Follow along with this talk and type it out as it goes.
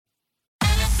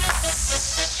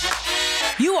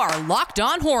You are Locked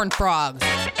On Horned Frogs,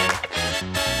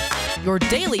 your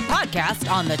daily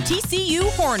podcast on the TCU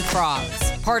Horned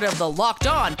Frogs, part of the Locked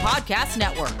On Podcast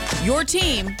Network, your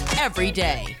team every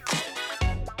day.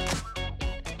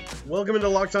 Welcome into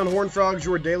Locked On Horned Frogs,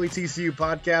 your daily TCU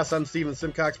podcast. I'm Steven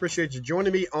Simcox. Appreciate you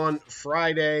joining me on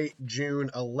Friday,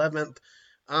 June 11th.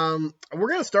 We're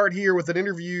going to start here with an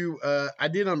interview I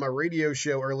did on my radio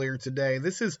show earlier today.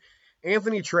 This is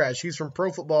Anthony Tresh. He's from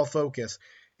Pro Football Focus.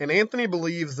 And Anthony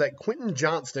believes that Quentin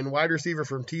Johnston, wide receiver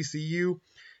from TCU,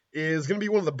 is going to be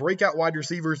one of the breakout wide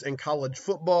receivers in college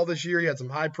football this year. He had some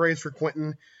high praise for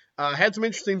Quentin. Had some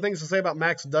interesting things to say about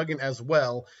Max Duggan as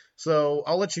well. So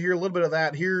I'll let you hear a little bit of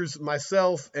that. Here's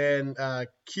myself and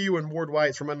Q and Ward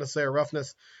White from Unnecessary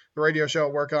Roughness, the radio show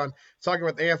I work on, talking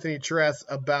with Anthony Tresh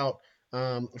about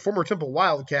former Temple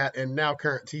Wildcat and now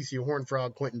current TCU Horned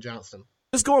Frog Quentin Johnston.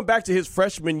 Just going back to his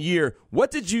freshman year,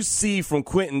 what did you see from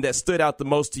Quentin that stood out the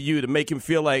most to you to make you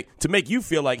feel like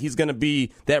he's going to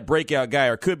be that breakout guy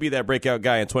or could be that breakout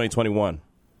guy in 2021?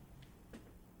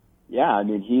 Yeah, I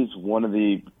mean, he's one of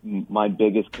my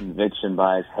biggest conviction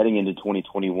buys heading into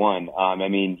 2021.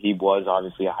 He was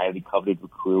obviously a highly coveted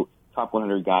recruit, top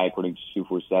 100 guy according to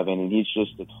 247, and he's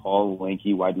just a tall,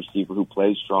 lanky wide receiver who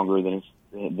plays stronger than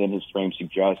his frame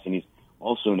suggests, and he's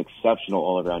also an exceptional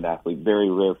all-around athlete, very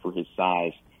rare for his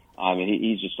size. And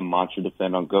he's just a monster to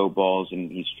defend on go balls, and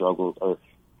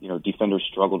defenders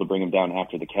struggle to bring him down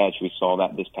after the catch. We saw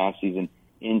that this past season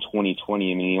in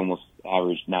 2020. I mean, he almost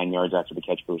averaged 9 yards after the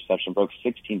catch per reception, broke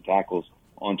 16 tackles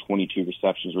on 22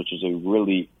 receptions, which is a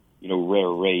really, rare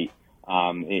rate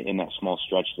in that small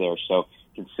stretch there. So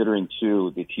considering,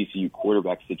 too, the TCU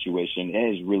quarterback situation,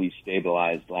 it has really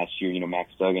stabilized last year.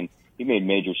 Max Duggan, he made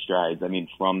major strides. I mean,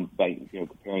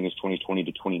 comparing his 2020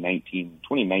 to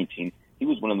 2019, he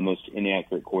was one of the most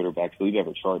inaccurate quarterbacks that we've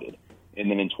ever charted.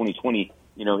 And then in 2020,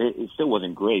 it still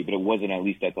wasn't great, but it wasn't at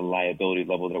least at the liability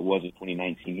level that it was in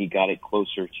 2019. He got it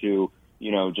closer to,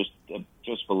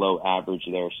 just below average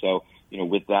there. So,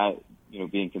 with that,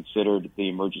 being considered the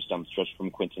emergence down the stretch from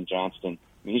Quentin Johnston,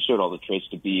 he showed all the traits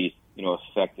to be,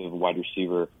 effective wide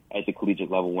receiver at the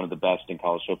collegiate level, one of the best in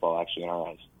college football, actually, in our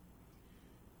eyes.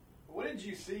 What did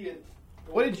you see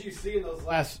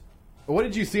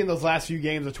in those last few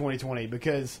games of 2020?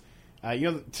 Because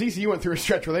TCU went through a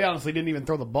stretch where they honestly didn't even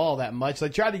throw the ball that much. They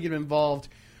tried to get him involved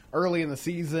early in the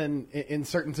season in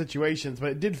certain situations, but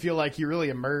it did feel like he really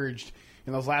emerged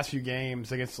in those last few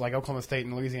games against like Oklahoma State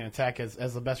and Louisiana Tech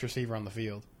as the best receiver on the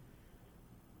field.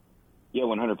 Yeah,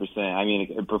 100%. I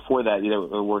mean, before that,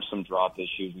 there were some drop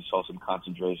issues. We saw some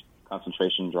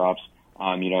concentration drops,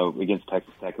 against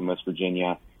Texas Tech and West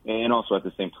Virginia. And also at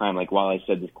the same time, while I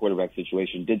said this quarterback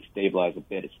situation did stabilize a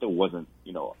bit, it still wasn't,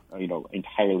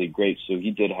 entirely great. So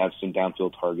he did have some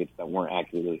downfield targets that weren't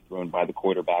accurately thrown by the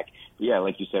quarterback. But yeah,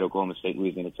 like you said, Oklahoma State,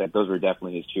 Louisiana Tech, those were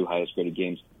definitely his two highest graded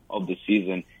games of the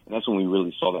season. And that's when we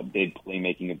really saw that big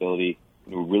playmaking ability,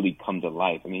 really come to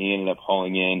life. I mean, he ended up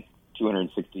hauling in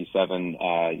 267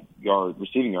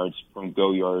 receiving yards from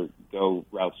go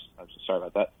routes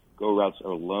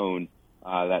alone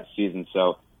that season.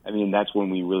 So, I mean, that's when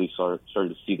we really started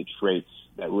to see the traits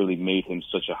that really made him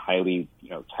such a highly,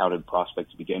 touted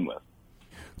prospect to begin with.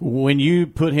 When you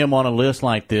put him on a list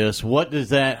like this, what does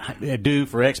that do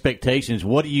for expectations?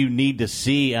 What do you need to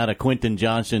see out of Quentin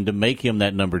Johnston to make him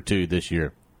that number 2 this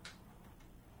year?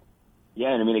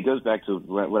 Yeah, and I mean, it goes back to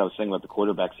what I was saying about the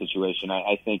quarterback situation.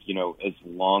 I think, as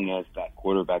long as that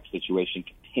quarterback situation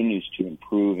continues to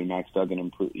improve and Max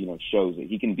Duggan shows that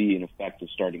he can be an effective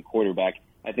starting quarterback,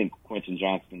 I think Quentin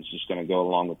Johnston's just going to go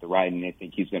along with the ride, and I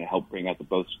think he's going to help bring out the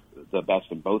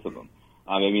best of both of them.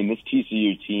 This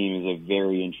TCU team is a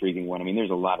very intriguing one. I mean, there's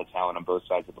a lot of talent on both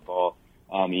sides of the ball.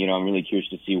 I'm really curious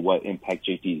to see what impact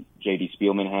J.D.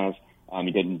 Spielman has.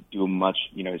 He didn't do much,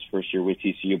 his first year with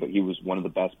TCU, but he was one of the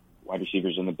best wide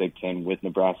receivers in the Big Ten with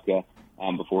Nebraska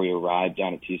before he arrived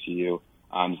down at TCU.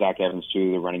 Zach Evans,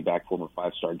 too, the running back, former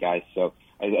 5-star guy. So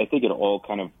I think it all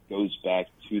kind of goes back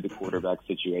to the quarterback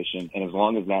situation. And as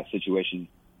long as that situation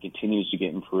continues to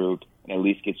get improved and at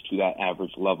least gets to that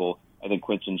average level, I think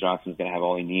Quentin Johnston is going to have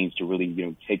all he needs to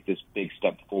really, take this big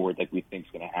step forward that we think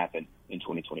is going to happen in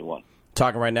 2021.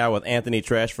 Talking right now with Anthony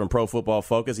Tresh from Pro Football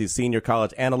Focus. He's senior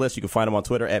college analyst. You can find him on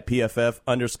Twitter at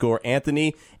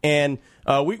PFF_Anthony. And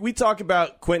we talk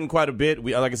about Quentin quite a bit.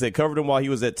 We, like I said, covered him while he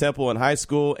was at Temple in high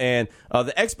school. And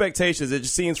the expectations, it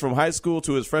just seems from high school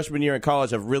to his freshman year in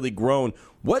college have really grown.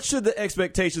 What should the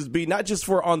expectations be, not just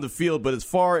for on the field, but as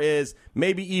far as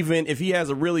maybe even if he has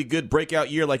a really good breakout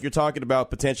year like you're talking about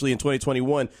potentially in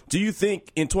 2021, do you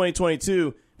think in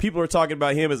 2022 people are talking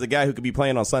about him as a guy who could be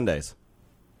playing on Sundays?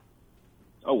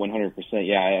 Oh, 100%.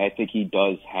 Yeah, I think he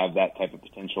does have that type of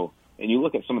potential. And you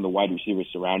look at some of the wide receivers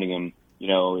surrounding him,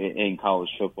 in college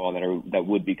football that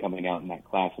would be coming out in that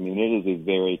class. I mean, it is a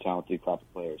very talented crop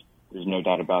of players. There's no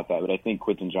doubt about that. But I think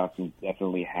Quentin Johnson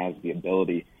definitely has the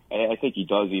ability. I think he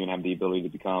does even have the ability to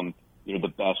become, the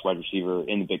best wide receiver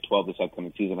in the Big 12 this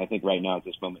upcoming season. I think right now at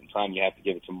this moment in time, you have to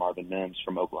give it to Marvin Mims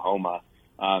from Oklahoma.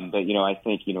 But I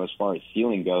think, as far as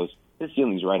ceiling goes, his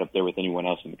ceiling's right up there with anyone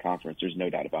else in the conference. There's no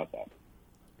doubt about that.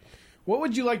 What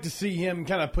would you like to see him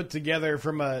kind of put together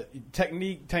from a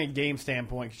technique game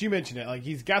standpoint? Because you mentioned it, like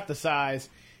he's got the size,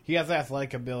 he has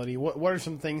athletic ability. What are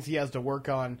some things he has to work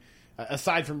on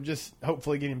aside from just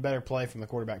hopefully getting better play from the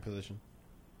quarterback position?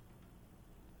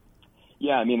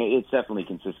 Yeah, I mean, it's definitely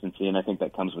consistency, and I think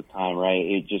that comes with time,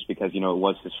 right? Just because, it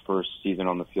was his first season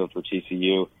on the field for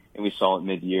TCU, and we saw it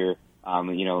mid-year.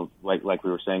 Like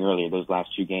we were saying earlier, those last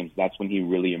two games, that's when he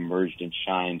really emerged and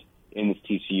shined in this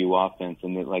TCU offense.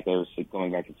 And like I was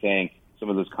going back and saying, some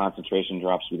of those concentration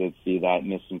drops, we did see that.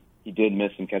 He did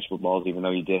miss some catchable balls, even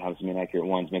though he did have some inaccurate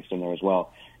ones mixed in there as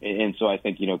well. And so I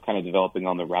think, kind of developing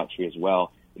on the route tree as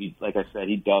well. Like I said,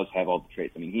 he does have all the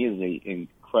traits. I mean, he is an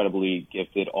incredibly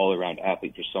gifted all-around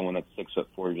athlete for someone that's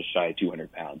 6'4", just shy of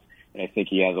 200 pounds. And I think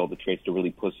he has all the traits to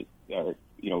really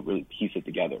really piece it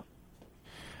together.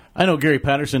 I know Gary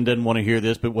Patterson doesn't want to hear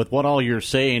this, but with what all you're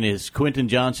saying, is Quentin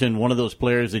Johnson one of those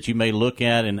players that you may look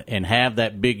at and have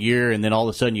that big year, and then all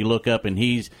of a sudden you look up and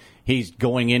he's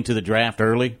going into the draft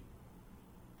early?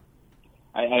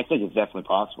 I think it's definitely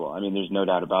possible. I mean, there's no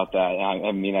doubt about that.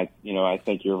 I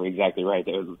think you're exactly right.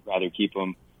 I would rather keep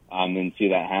him than see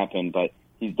that happen, but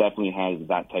he definitely has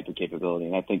that type of capability.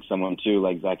 And I think someone, too,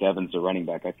 like Zach Evans, the running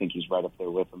back, I think he's right up there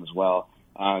with him as well.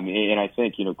 And I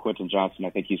think, Quentin Johnson,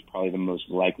 I think he's probably the most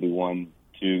likely one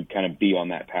to kind of be on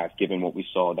that path, given what we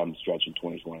saw down the stretch in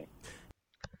 2020.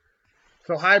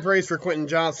 So high praise for Quentin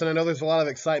Johnson. I know there's a lot of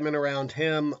excitement around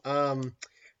him.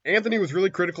 Anthony was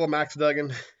really critical of Max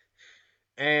Duggan,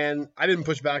 and I didn't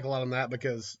push back a lot on that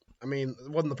because, it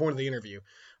wasn't the point of the interview.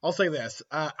 I'll say this.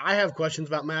 I have questions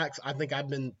about Max. I think I've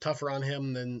been tougher on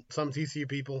him than some TCU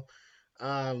people.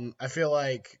 I feel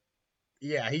like,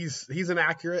 yeah, he's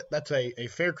inaccurate. That's a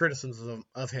fair criticism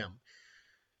of him.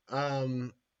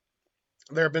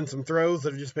 There have been some throws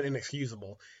that have just been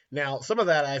inexcusable. Now, some of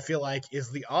that I feel like is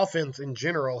the offense in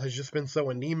general has just been so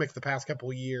anemic the past couple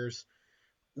of years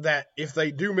that if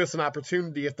they do miss an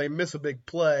opportunity, if they miss a big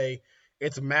play,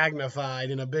 it's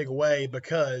magnified in a big way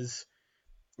because,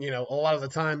 a lot of the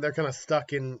time they're kind of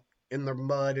stuck in the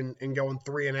mud and going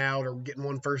 3 and out or getting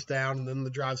one first down and then the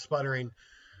drive sputtering.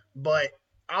 But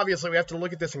obviously we have to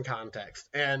look at this in context.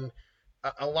 And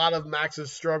a lot of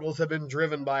Max's struggles have been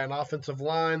driven by an offensive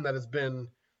line that has been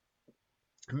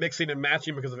mixing and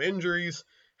matching because of injuries,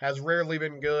 has rarely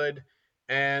been good,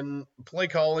 and play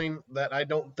calling that I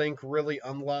don't think really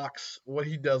unlocks what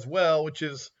he does well, which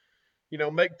is,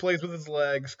 make plays with his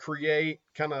legs, create,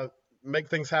 kind of make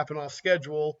things happen off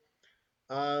schedule,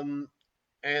 and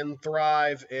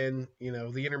thrive in,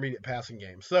 the intermediate passing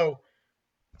game. So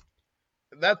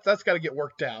that's got to get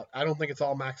worked out. I don't think it's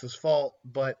all Max's fault,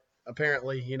 but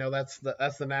apparently, that's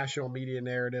the national media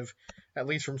narrative, at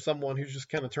least from someone who's just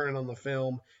kind of turning on the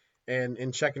film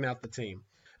and checking out the team.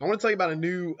 I want to tell you about a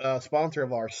new sponsor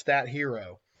of ours, Stat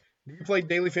Hero. If you play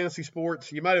daily fantasy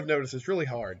sports, you might have noticed it's really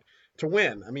hard to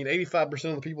win. 85%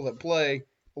 of the people that play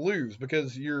lose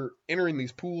because you're entering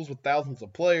these pools with thousands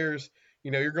of players.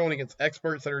 You're going against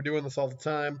experts that are doing this all the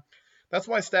time. That's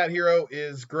why Stat Hero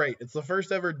is great. It's the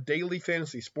first ever daily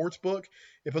fantasy sports book.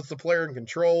 It puts the player in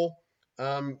control.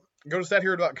 Go to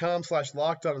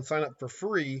stathero.com/lockedon and sign up for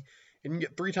free, and you can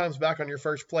get 3 times back on your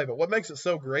first play. But what makes it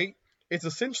so great, it's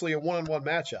essentially a one-on-one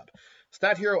matchup.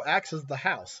 Stat Hero acts as the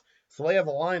house. So they have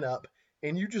a lineup,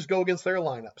 and you just go against their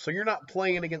lineup. So you're not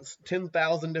playing against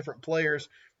 10,000 different players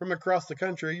from across the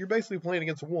country. You're basically playing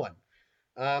against one.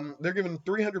 They're giving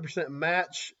 300%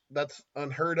 match. That's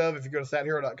unheard of if you go to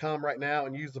stathero.com right now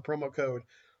and use the promo code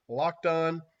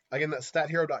LOCKEDON. Again, that's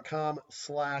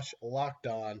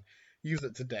stathero.com/lockedon. Use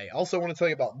it today. I also want to tell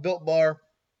you about Built Bar.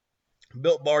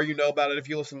 Built Bar, you know about it if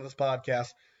you listen to this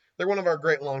podcast. They're one of our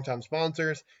great longtime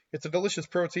sponsors. It's a delicious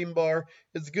protein bar.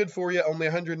 It's good for you, only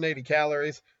 180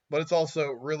 calories, but it's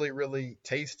also really, really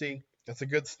tasty. It's a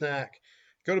good snack.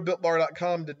 Go to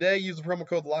BuiltBar.com today. Use the promo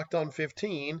code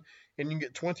LOCKEDON15, and you can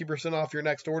get 20% off your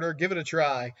next order. Give it a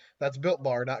try. That's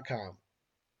BuiltBar.com.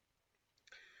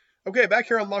 Okay, back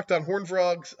here on Locked On Horned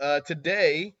Frogs.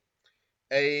 Today,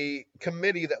 a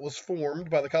committee that was formed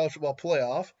by the College Football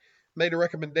Playoff made a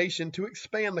recommendation to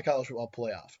expand the College Football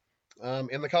Playoff.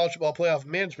 And the College Football Playoff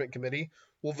Management Committee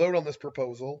will vote on this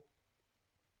proposal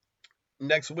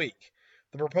next week.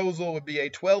 The proposal would be a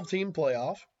 12-team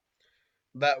playoff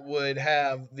that would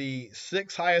have the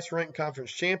 6 highest ranked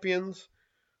conference champions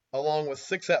along with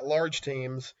 6 at-large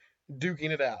teams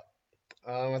duking it out.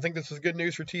 I think this is good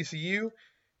news for TCU.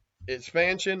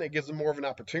 Expansion, it gives them more of an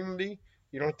opportunity.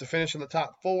 You don't have to finish in the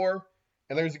top 4.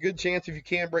 And there's a good chance if you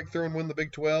can break through and win the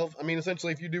Big 12. I mean,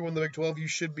 essentially, if you do win the Big 12, you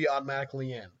should be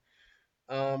automatically in.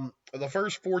 The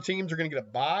first 4 teams are going to get a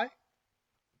bye.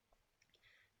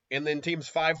 And then teams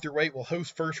 5 through 8 will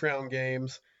host first-round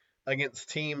games against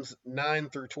teams 9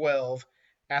 through 12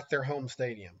 at their home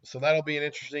stadium. So that'll be an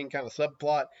interesting kind of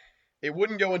subplot. It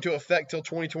wouldn't go into effect till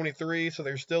 2023, so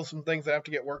there's still some things that have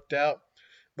to get worked out.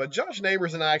 But Josh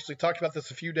Neighbors and I actually talked about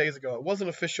this a few days ago. It wasn't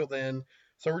official then,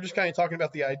 so we're just kind of talking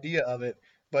about the idea of it.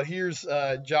 But here's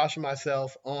Josh and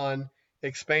myself on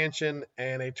expansion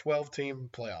and a 12-team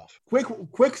playoff.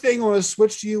 Quick thing, I want to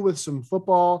switch to you with some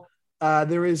football.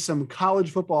 There is some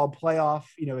college football playoff,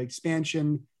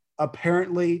 expansion.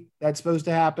 Apparently, that's supposed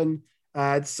to happen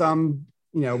at some,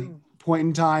 point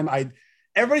in time.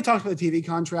 Everybody talks about the TV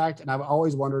contract, and I've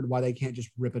always wondered why they can't just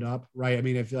rip it up, right? I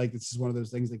mean, I feel like this is one of those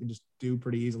things they can just do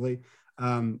pretty easily,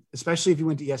 especially if you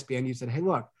went to ESPN and you said, hey,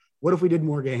 look, what if we did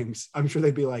more games? I'm sure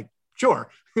they'd be like, sure.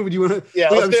 Would you want to? Yeah,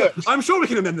 I'm sure we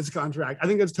can amend this contract. I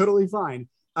think that's totally fine.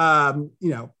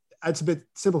 That's a bit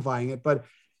simplifying it, but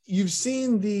you've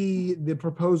seen the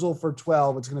proposal for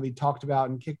 12. It's going to be talked about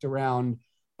and kicked around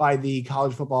by the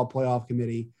College Football Playoff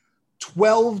Committee.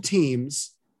 12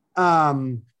 teams.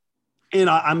 And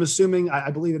I'm assuming,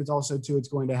 I believe it's also too, it's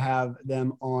going to have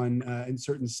them on in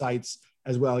certain sites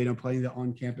as well, playing the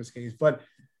on-campus games. But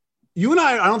you and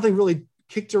I don't think really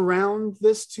kicked around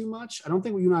this too much. I don't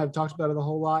think you and I have talked about it a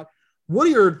whole lot. What are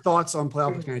your thoughts on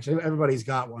playoff expansion? Everybody's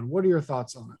got one. What are your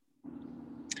thoughts on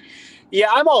it? Yeah,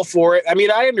 I'm all for it. I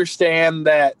mean, I understand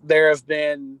that there have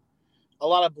been a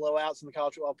lot of blowouts in the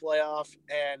college football playoff,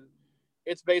 and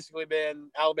it's basically been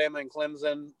Alabama and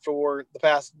Clemson for the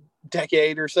past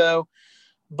decade or so.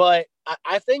 But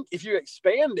I think if you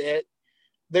expand it,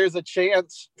 there's a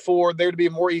chance for there to be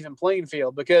a more even playing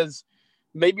field, because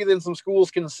maybe then some schools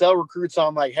can sell recruits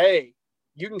on like, hey,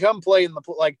 you can come play in the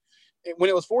like when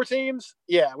it was 4 teams.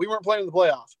 Yeah, we weren't playing in the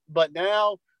playoff, but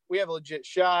now we have a legit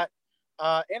shot.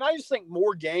 And I just think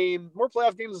more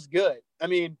playoff games is good. I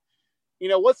mean,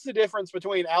 what's the difference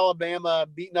between Alabama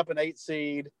beating up an 8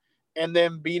 seed and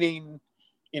then beating,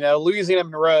 Louisiana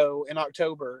Monroe in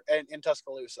October and in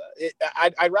Tuscaloosa?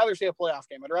 I'd rather see a playoff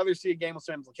game. I'd rather see a game with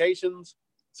some implications.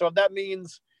 So if that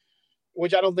means,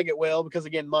 which I don't think it will because,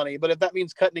 again, money, but if that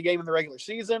means cutting a game in the regular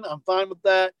season, I'm fine with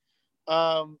that.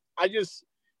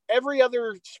 Every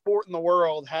other sport in the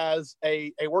world has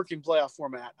a working playoff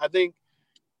format. I think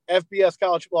FBS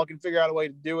college football can figure out a way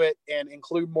to do it and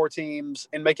include more teams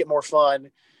and make it more fun.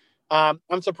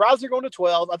 I'm surprised they're going to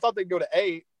 12. I thought they'd go to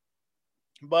 8,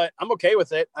 but I'm okay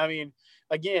with it. I mean,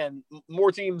 again, the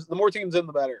more teams in,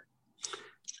 the better.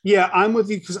 Yeah, I'm with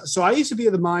you. So I used to be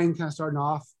of the mind kind of starting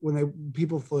off when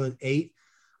people flew at 8.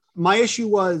 My issue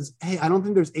was, hey, I don't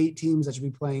think there's 8 teams that should be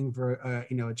playing for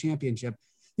a championship.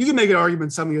 You can make an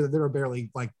argument some year that there are barely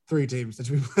like 3 teams that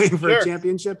should be playing for a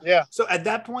championship. Yeah. So at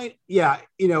that point, yeah,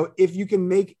 if you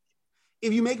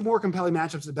make more compelling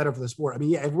matchups, the better for the sport. I mean,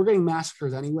 yeah, if we're getting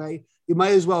massacres anyway, you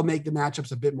might as well make the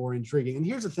matchups a bit more intriguing. And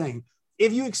here's the thing: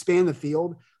 if you expand the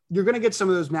field, you're going to get some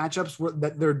of those matchups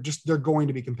that they're going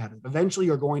to be competitive. Eventually,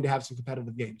 you're going to have some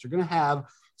competitive games. You're going to have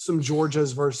some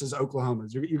Georgias versus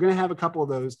Oklahomas. You're going to have a couple of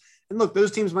those. And look,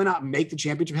 those teams might not make the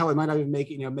championship. Hell, they might not even make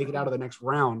it out of the next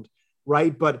round,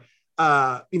 right? But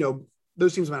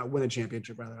those teams might not win a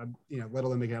championship, rather. Let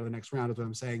alone make it out of the next round is what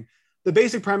I'm saying. The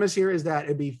basic premise here is that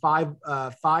it'd be five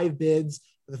bids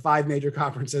for the 5 major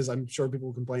conferences. I'm sure people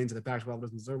will complain to the Pac-12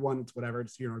 doesn't deserve one. It's whatever.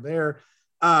 It's here or there.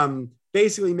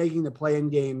 Basically making the play-in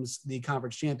games the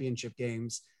conference championship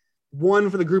games. 1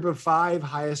 for the group of 5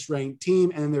 highest ranked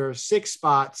team, and then there are 6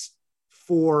 spots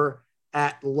for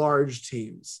at-large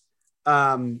teams.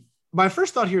 My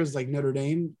first thought here is like Notre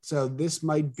Dame. So this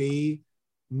might be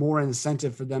more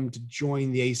incentive for them to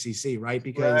join the ACC, right?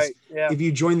 Because if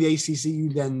you join the ACC, you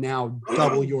then now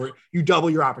double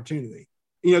your opportunity.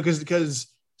 Because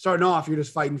starting off, you're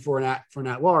just fighting for an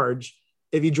at-large.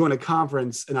 If you join a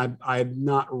conference, and I've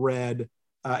not read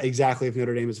exactly if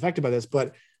Notre Dame is affected by this,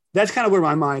 but that's kind of where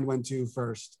my mind went to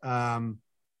first.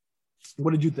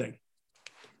 What did you think?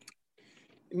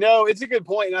 No, it's a good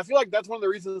point. And I feel like that's one of the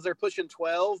reasons they're pushing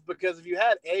 12, because if you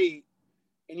had 8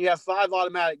 and you have 5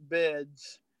 automatic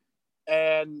bids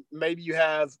and maybe you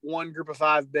have 1 group of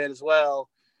 5 bid as well,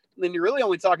 then you're really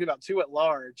only talking about 2 at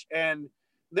large. And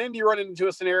then you run into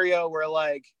a scenario where a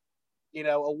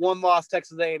 1-loss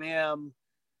Texas A&M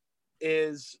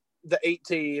is the 8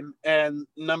 team and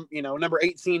number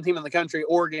 18 team in the country,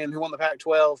 Oregon, who won the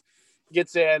Pac-12,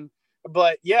 gets in.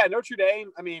 But yeah, Notre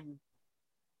Dame, I mean,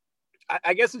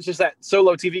 I guess it's just that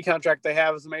solo TV contract they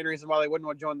have is the main reason why they wouldn't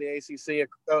want to join the ACC,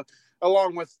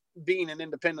 along with being an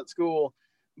independent school.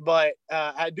 But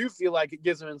I do feel like it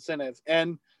gives them incentive.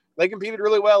 And they competed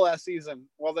really well last season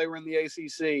while they were in the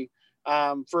ACC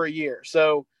for a year.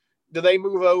 So do they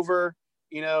move over?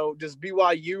 Does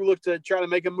BYU look to try to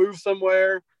make a move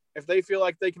somewhere if they feel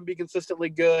like they can be consistently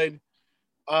good?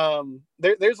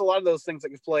 There's a lot of those things that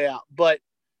could play out. But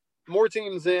more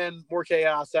teams in, more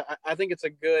chaos. I think it's a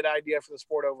good idea for the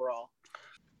sport overall.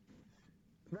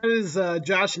 That is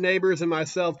Josh Neighbors and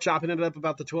myself chopping it up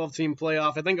about the 12-team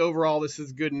playoff. I think overall this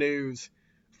is good news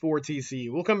for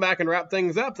TCU. We'll come back and wrap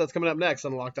things up. That's coming up next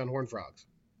on Locked On Horned Frogs.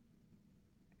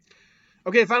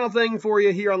 Okay, final thing for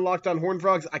you here on Locked On Horned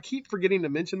Frogs. I keep forgetting to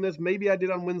mention this. Maybe I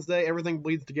did on Wednesday. Everything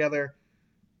bleeds together.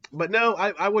 But no,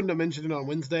 I wouldn't have mentioned it on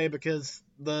Wednesday because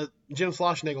the Jim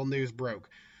Schlossnagle news broke.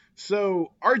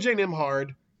 So RJ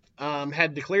Nembhard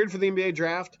had declared for the NBA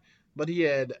draft, but he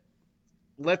had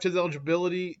left his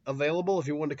eligibility available if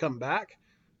he wanted to come back.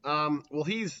 Well,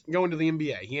 he's going to the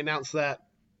NBA. He announced that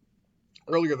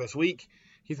earlier this week.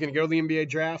 He's going to go to the NBA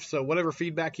draft. So whatever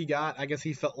feedback he got, I guess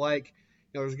he felt like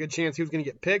there's a good chance he was going to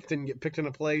get picked and get picked in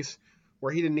a place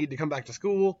where he didn't need to come back to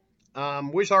school.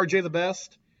 Wish RJ the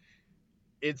best.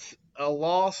 It's a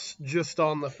loss just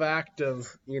on the fact of,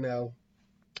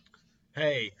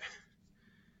 hey,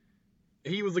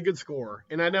 he was a good scorer.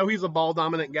 And I know he's a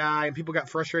ball-dominant guy, and people got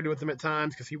frustrated with him at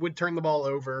times because he would turn the ball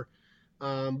over.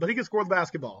 But he could score the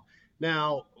basketball.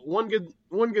 Now, one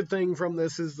good thing from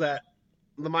this is that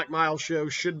the Mike Miles show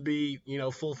should be,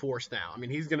 full force now. I mean,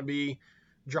 he's going to be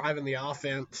driving the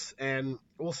offense, and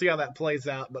we'll see how that plays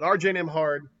out. But RJ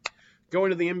Nembhard going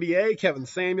to the NBA, Kevin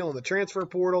Samuel in the transfer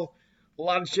portal. A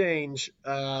lot of change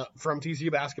from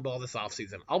TCU basketball this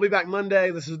offseason. I'll be back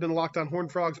Monday. This has been Locked On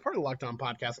Horned Frogs, part of the Locked On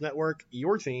Podcast Network,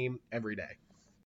 your team every day.